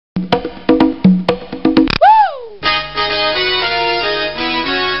Right,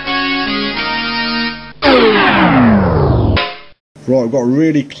 we've got a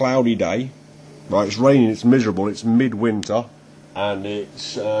really cloudy day. Right, it's raining, it's miserable, it's midwinter, and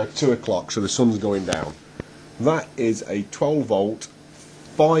it's 2 o'clock, so the sun's going down. That is a 12 volt,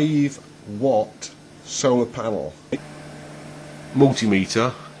 5 watt solar panel.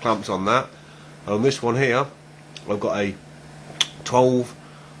 Multimeter clamped on that, and on this one here, I've got a 12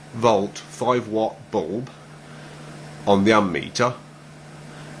 volt, 5 watt bulb on the ammeter,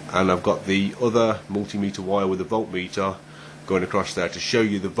 and I've got the other multimeter wire with the voltmeter going across there to show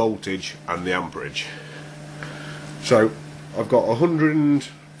you the voltage and the amperage. So I've got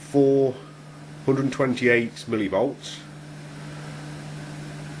 104, 128 millivolts,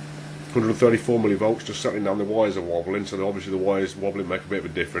 134 millivolts, just settling down. The wires are wobbling, so obviously the wires wobbling make a bit of a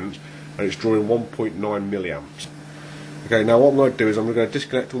difference, and it's drawing 1.9 milliamps. Okay, now what I'm going to do is I'm going to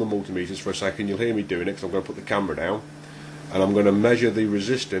disconnect all the multimeters for a second. You'll hear me doing it because I'm going to put the camera down, and I'm going to measure the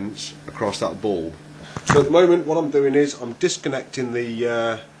resistance across that bulb. So at the moment what I'm doing is I'm disconnecting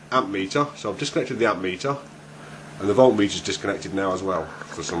the amp meter. So I've disconnected the amp meter, and the voltmeter is disconnected now as well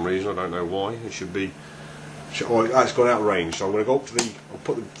for some reason. I don't know why. It should be, oh, it's gone out of range. So I'm going to go up to the, I'll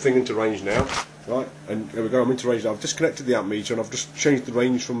put the thing into range now, right? And there we go. I'm into range now. I've disconnected the amp meter and I've just changed the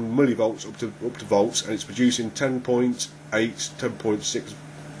range from millivolts up to volts, and it's producing 10.8,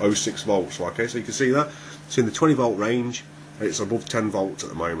 10.606 volts. Okay, so you can see that it's in the 20 volt range. It's above 10 volts at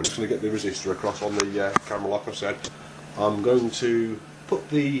the moment. I'm just going to get the resistor across on the camera, like I said. I'm going to put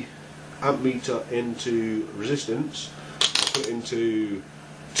the amp meter into resistance. I'll put it into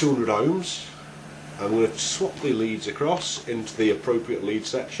 200 ohms. I'm going to swap the leads across into the appropriate lead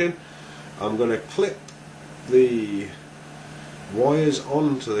section. I'm going to clip the wires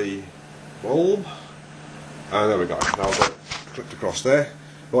onto the bulb. And there we go. Now I've got it clipped across there.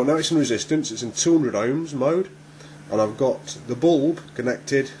 Right, now it's in resistance. It's in 200 ohms mode. And I've got the bulb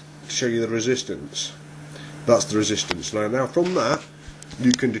connected to show you the resistance. That's the resistance. Now from that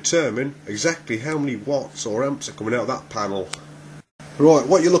you can determine exactly how many watts or amps are coming out of that panel. Right,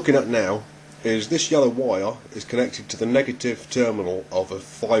 what you're looking at now is this yellow wire is connected to the negative terminal of a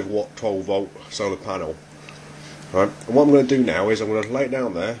 5 watt 12 volt solar panel. Right, and what I'm going to do now is I'm going to lay it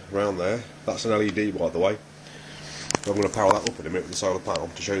down there, around there. That's an LED, by the way. I'm going to power that up in a minute with the solar panel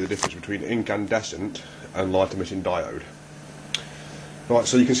to show you the difference between incandescent and light emitting diode. Right,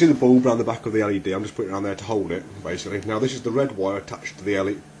 so you can see the bulb around the back of the LED. I'm just putting it around there to hold it, basically. Now this is the red wire attached to the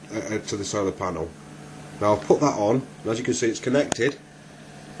LED, to the solar panel. Now I've put that on, and as you can see it's connected.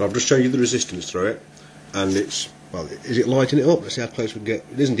 And I've just shown you the resistance through it, and it's, well, is it lighting it up? Let's see how close we can get.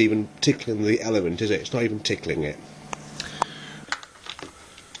 It isn't even tickling the element, is it? It's not even tickling it.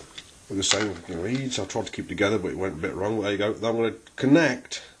 With the same leads, I tried to keep together, but it went a bit wrong. There you go. Then I'm going to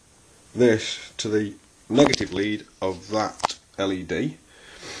connect this to the negative lead of that LED,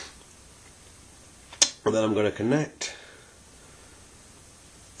 and then I'm going to connect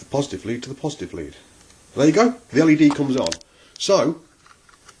the positive lead to the positive lead. There you go. The LED comes on. So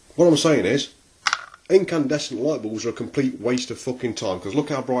what I'm saying is, incandescent light bulbs are a complete waste of fucking time, because look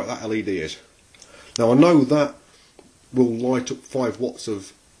how bright that LED is. Now I know that will light up 5 watts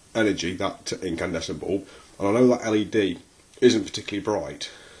of energy, that incandescent bulb, and I know that LED isn't particularly bright,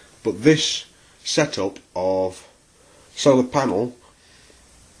 but this setup of solar panel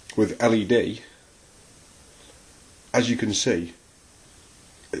with LED, as you can see,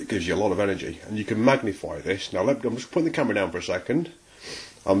 it gives you a lot of energy, and you can magnify this. Now I'm just putting the camera down for a second.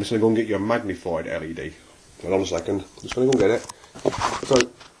 I'm just going to go and get you a magnified LED. Hold on a second, I'm just going to go and get it. So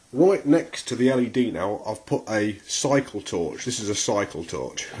right next to the LED now, I've put a cycle torch. This is a cycle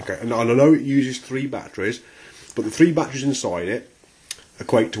torch. Okay, and I know it uses 3 batteries, but the 3 batteries inside it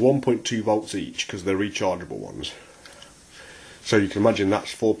equate to 1.2 volts each, because they're rechargeable ones. So you can imagine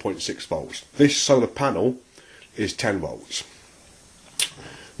that's 4.6 volts. This solar panel is 10 volts.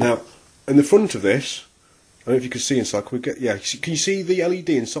 Now, in the front of this, I don't know if you can see inside. Can we get? Yeah, can you see the LED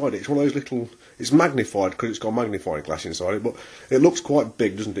inside it? It's one of those little. It's magnified because it's got magnifying glass inside it, but it looks quite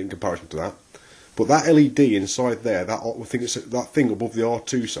big, doesn't it, in comparison to that? But that LED inside there, that thing above the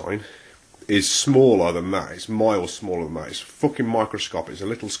R2 sign, is smaller than that. It's miles smaller than that. It's fucking microscopic. It's a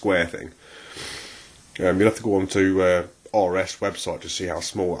little square thing. You'll have to go on to RS website to see how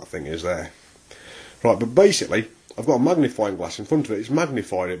small that thing is there. Right, but basically, I've got a magnifying glass in front of it. It's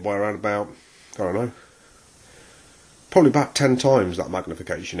magnified it by around about, I don't know, probably about 10 times that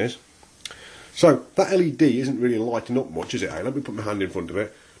magnification is. So that LED isn't really lighting up much, is it? Hey, let me put my hand in front of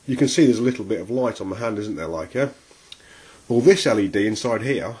it. You can see there's a little bit of light on my hand, isn't there, like, yeah? Well, this LED inside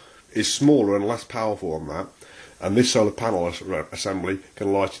here is smaller and less powerful than that, and this solar panel assembly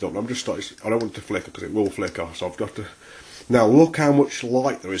can light it up. I don't want it to flicker because it will flicker, so I've got to. Now look how much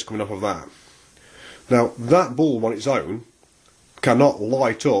light there is coming off of that. Now that bulb on its own cannot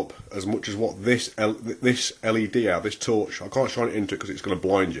light up as much as what this LED out, this torch. I can't shine it into it because it's going to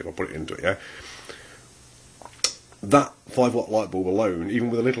blind you if I put it into it. Yeah. That 5-watt light bulb alone,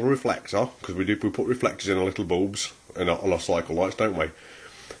 even with a little reflector, because we put reflectors in our little bulbs and on our cycle lights, don't we?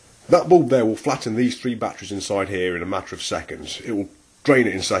 That bulb there will flatten these 3 batteries inside here in a matter of seconds. It will drain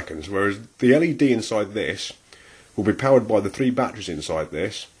it in seconds, whereas the LED inside this will be powered by the 3 batteries inside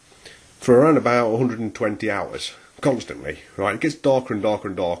this for around about 120 hours, constantly, right? It gets darker and darker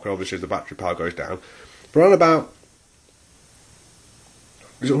and darker, obviously, as the battery power goes down. For around about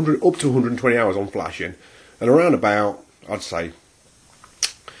up to 120 hours on flashing, and around about, I'd say,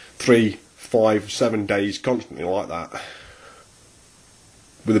 3, 5, 7 days constantly like that.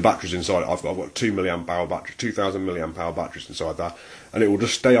 With the batteries inside it, I've got 2 milliamp hour battery, 2000 milliamp hour batteries inside that, and it will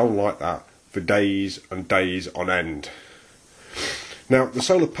just stay on like that for days and days on end. Now the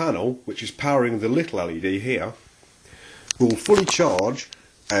solar panel, which is powering the little LED here, will fully charge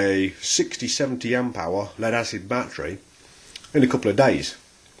a 60-70 amp hour lead acid battery in a couple of days,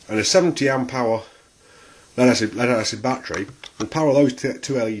 and a 70 amp hour lead acid battery will power those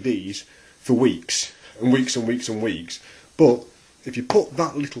 2 LEDs for weeks and weeks and weeks and weeks. But if you put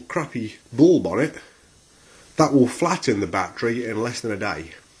that little crappy bulb on it, that will flatten the battery in less than a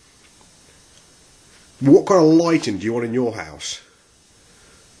day. What kind of lighting do you want in your house?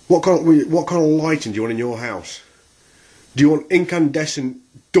 What kind of lighting do you want in your house? Do you want incandescent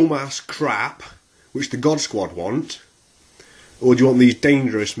dumbass crap, which the God Squad want, or do you want these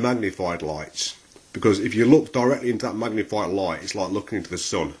dangerous magnified lights? Because if you look directly into that magnified light, it's like looking into the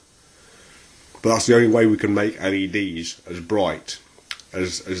sun. But that's the only way we can make LEDs as bright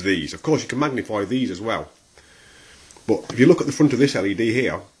as these. Of course, you can magnify these as well. But if you look at the front of this LED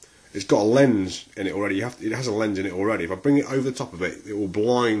here, it's got a lens in it already. It has a lens in it already. If I bring it over the top of it, it will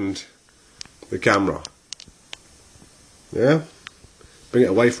blind the camera. Yeah? Bring it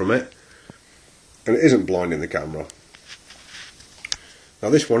away from it, and it isn't blinding the camera. Now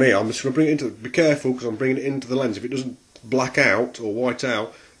this one here, I'm just going to bring it into. Be careful because I'm bringing it into the lens. If it doesn't black out or white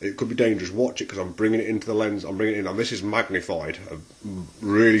out, it could be dangerous. Watch it because I'm bringing it into the lens. I'm bringing it in. Now this is magnified, a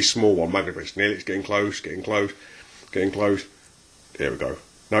really small one. Magnified. It's getting close, getting close, getting close. Here we go.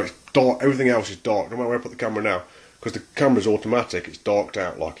 Now it's dark. Everything else is dark. No matter where I put the camera now, because the camera's automatic, it's darked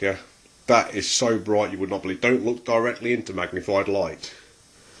out like, yeah. That is so bright you would not believe. Don't look directly into magnified light.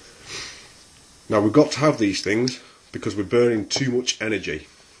 Now we've got to have these things because we're burning too much energy,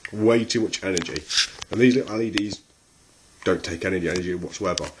 way too much energy, and these little LEDs don't take any energy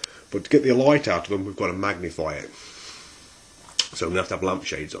whatsoever. But to get the light out of them, we've got to magnify it. So I'm going to have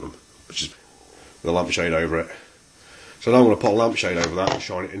lampshades on them, which is the lampshade over it. So now I'm going to put a lampshade over that and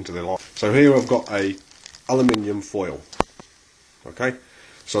shine it into the light. So here I've got a aluminium foil. Okay.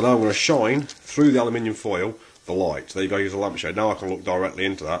 So now I'm going to shine through the aluminium foil the light. There you go. Use a lampshade. Now I can look directly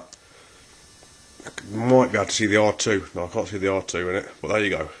into that. I might be able to see the R2. No, I can't see the R2 in it. But there you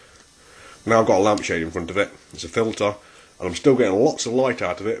go. Now I've got a lampshade in front of it. It's a filter. And I'm still getting lots of light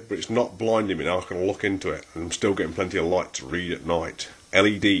out of it, but it's not blinding me now. I can look into it, and I'm still getting plenty of light to read at night.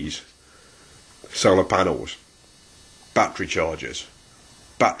 LEDs, solar panels, battery chargers,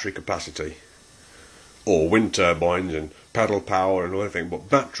 battery capacity, or wind turbines and pedal power and everything. But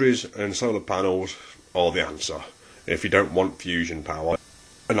batteries and solar panels are the answer if you don't want fusion power.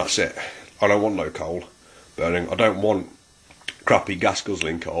 And that's it. I don't want no coal burning. I don't want crappy gas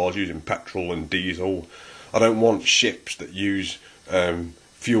guzzling cars using petrol and diesel. I don't want ships that use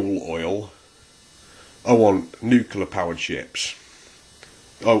fuel oil. I want nuclear powered ships.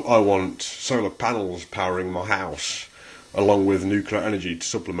 I want solar panels powering my house, along with nuclear energy to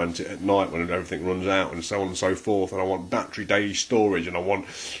supplement it at night when everything runs out, and so on and so forth. And I want battery daily storage, and I want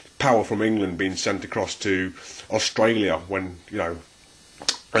power from England being sent across to Australia when, you know,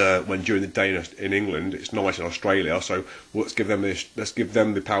 when during the day in England it's nice in Australia, so let's give them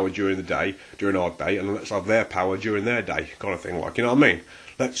the power during the day, during our day, and let's have their power during their day, kind of thing, like, you know what I mean?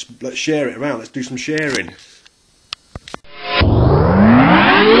 Let's share it around. Let's do some sharing.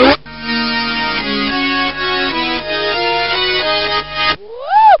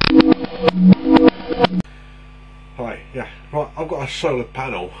 Hi, yeah, right. I've got a solar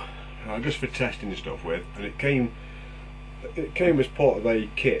panel, just for testing and stuff with, and it came as part of a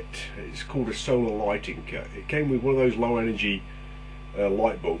kit. It's called a solar lighting kit. It came with one of those low energy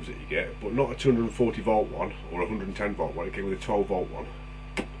light bulbs that you get, but not a 240 volt one or a 110 volt one. It came with a 12 volt one.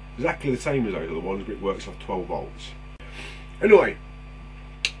 Exactly the same as those other ones, but it works off 12 volts. Anyway,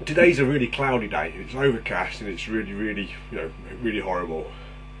 Today's a really cloudy day. It's overcast and it's really, really, really horrible.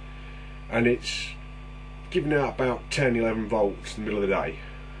 And it's giving out about 10, 11 volts in the middle of the day.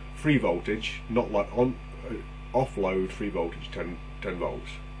 Free voltage, not like offload free voltage, 10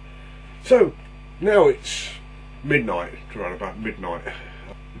 volts. So now it's midnight, around about midnight,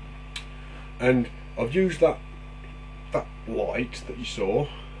 and I've used that light that you saw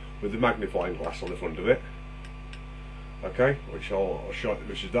with the magnifying glass on the front of it. Okay, which I'll show,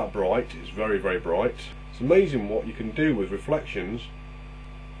 which is that bright. It's very, very bright. It's amazing what you can do with reflections.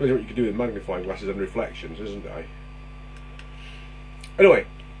 Amazing what you can do with magnifying glasses and reflections, isn't it? Anyway,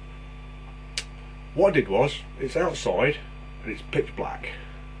 what I did was, it's outside and it's pitch black.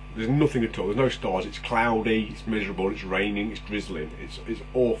 There's nothing at all. There's no stars. It's cloudy. It's miserable. It's raining. It's drizzling. It's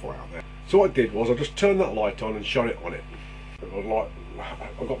awful out there. So what I did was I just turned that light on and shone it on it. I was like,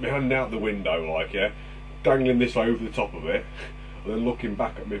 I got my hand out the window, like, yeah, dangling this over the top of it, and then looking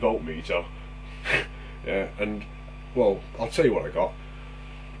back at my voltmeter. Yeah, and well, I'll tell you what I got.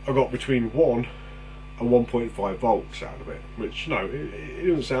 I got between 1 and 1.5 volts out of it, which, you know, it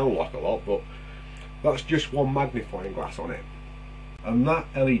doesn't sound like a lot, but that's just one magnifying glass on it. And that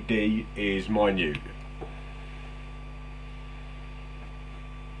LED is minute.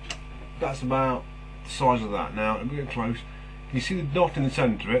 That's about the size of that. Now, let me get close. Can you see the dot in the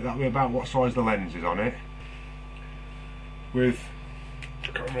centre of it? That'll be about what size the lens is on it. With, I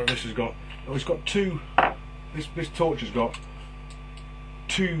can't remember what this has got. Oh, it's got two. This torch has got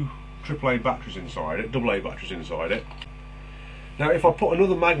 2 AAA batteries inside it, AA batteries inside it. Now, if I put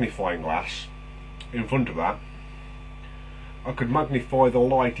another magnifying glass in front of that, I could magnify the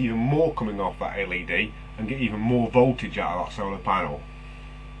light even more coming off that LED and get even more voltage out of that solar panel.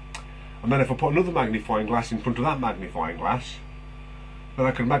 And then if I put another magnifying glass in front of that magnifying glass, then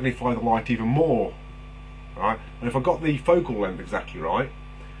I could magnify the light even more. Right? And if I got the focal length exactly right,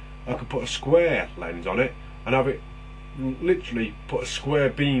 I could put a square lens on it and have it literally put a square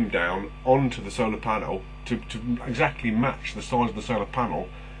beam down onto the solar panel to exactly match the size of the solar panel,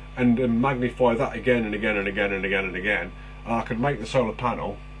 and magnify that again and again and again and again and again. And I could make the solar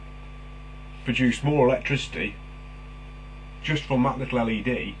panel produce more electricity just from that little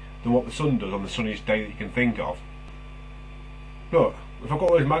LED than what the sun does on the sunniest day that you can think of. Look, if I've got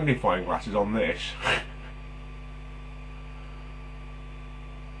those magnifying glasses on this,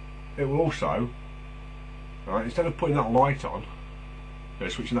 it will also, right, instead of putting that light on,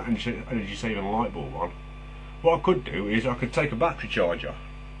 switching that energy saving light bulb on, what I could do is I could take a battery charger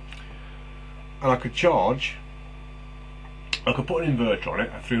and I could charge, I could put an inverter on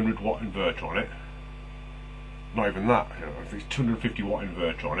it, a 300 watt inverter on it, not even that, I think it's 250 watt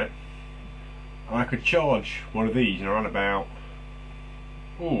inverter on it, and I could charge one of these in around about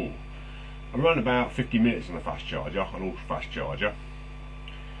 50 minutes on a fast charger, an ultra fast charger.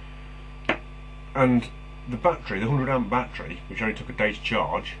 And the battery, the 100 amp battery, which only took a day to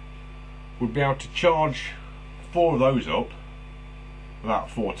charge, would be able to charge 4 of those up about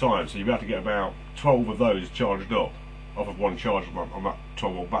 4 times. So you'd be able to get about 12 of those charged up off of one charge on that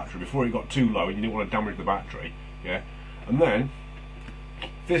 12 volt battery before it got too low and you didn't want to damage the battery. Yeah, and then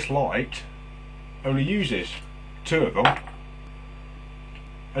this light only uses 2 of them,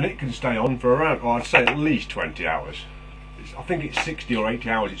 and it can stay on for around, I'd say at least 20 hours. I think it's 60 or 80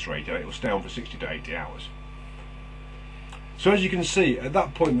 hours it's rated. It will stay on for 60 to 80 hours. So as you can see, at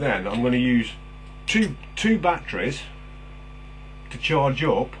that point then, I'm going to use two batteries to charge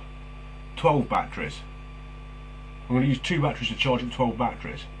up 12 batteries. I'm going to use 2 batteries to charge up 12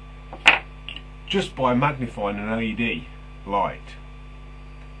 batteries, just by magnifying an LED light.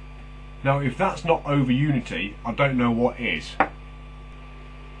 Now, if that's not Overunity, I don't know what is.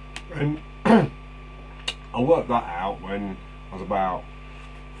 And I worked that out when I was about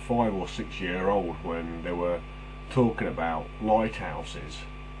 5 or 6 years old, when they were talking about lighthouses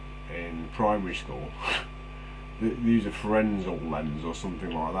in primary school. They use a Fresnel lens or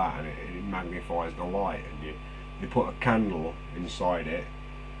something like that, and it magnifies the light, and you put a candle inside it,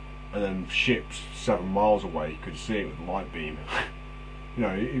 and then ships 7 miles away could see it with a light beam. You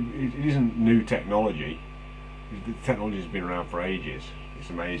know, it isn't new technology. The technology has been around for ages. It's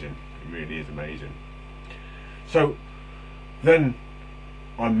amazing. It really is amazing. So then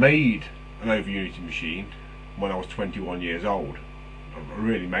I made an Overunity machine when I was 21 years old. I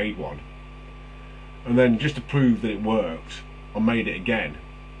really made one. And then, just to prove that it worked, I made it again.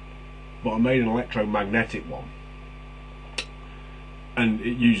 But I made an electromagnetic one. And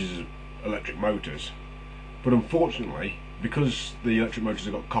it uses electric motors. But unfortunately, because the electric motors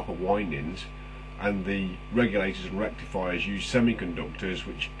have got copper windings, and the regulators and rectifiers use semiconductors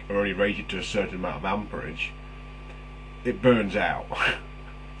which are only rated to a certain amount of amperage, it burns out.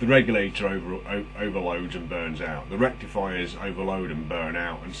 the regulator overloads and burns out, the rectifiers overload and burn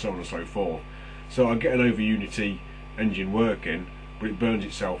out, and so on and so forth. So I get an Overunity engine working, but it burns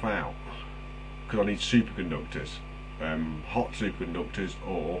itself out because I need superconductors, hot superconductors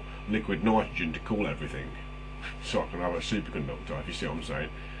or liquid nitrogen to cool everything, so I can have a superconductor, if you see what I'm saying.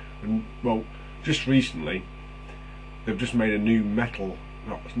 And well, just recently they've just made a new metal,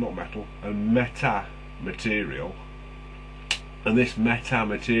 it's not metal, a meta material, and this meta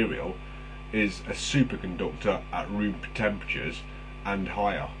material is a superconductor at room temperatures and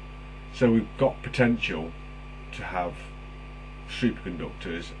higher. So we've got potential to have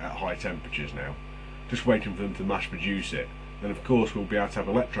superconductors at high temperatures now, just waiting for them to mass produce it. Then of course we'll be able to have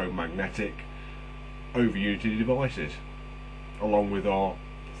electromagnetic Overunity devices, along with our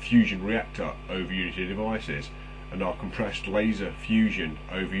fusion reactor Overunity devices and our compressed laser fusion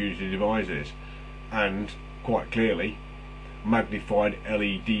Overunity devices, and quite clearly magnified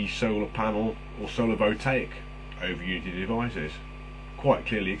LED solar panel or solar voltaic Overunity devices. Quite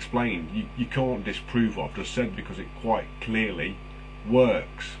clearly explained. You can't disprove what I've just said because it quite clearly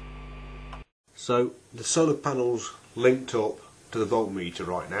works. So the solar panel's linked up to the voltmeter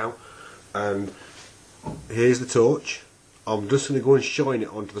right now, and here's the torch. I'm just going to go and shine it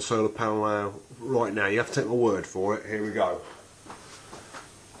onto the solar panel now, right now. You have to take my word for it. Here we go.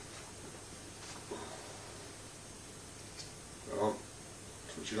 Right,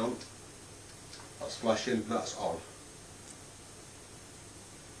 switch it on. That's flashing, that's on.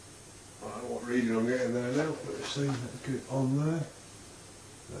 I don't know what reading I'm getting there now. Let's see, let's get it on there.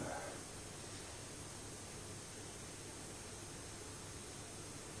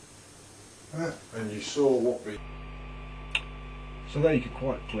 There. And you saw what we... So there you can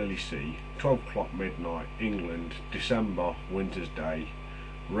quite clearly see 12 o'clock midnight, England, December, winter's day,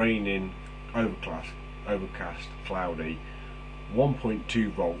 raining, overcast, cloudy,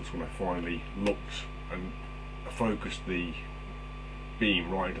 1.2 volts when I finally looked and focused the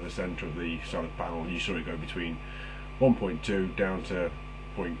beam right into the centre of the solar panel. You saw it go between 1.2 down to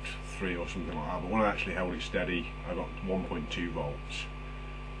 0.3 or something like that, but when I actually held it steady I got 1.2 volts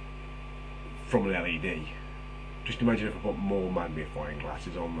from an LED. Just imagine if I put more magnifying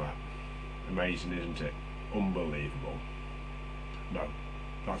glasses on that. Amazing, isn't it? Unbelievable. No,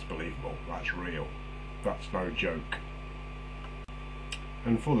 that's believable, that's real, that's no joke.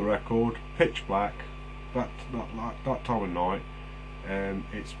 And for the record, pitch black, that time of night,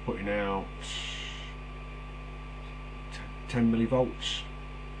 it's putting out 10 millivolts,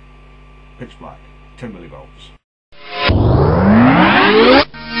 pitch black, 10 millivolts.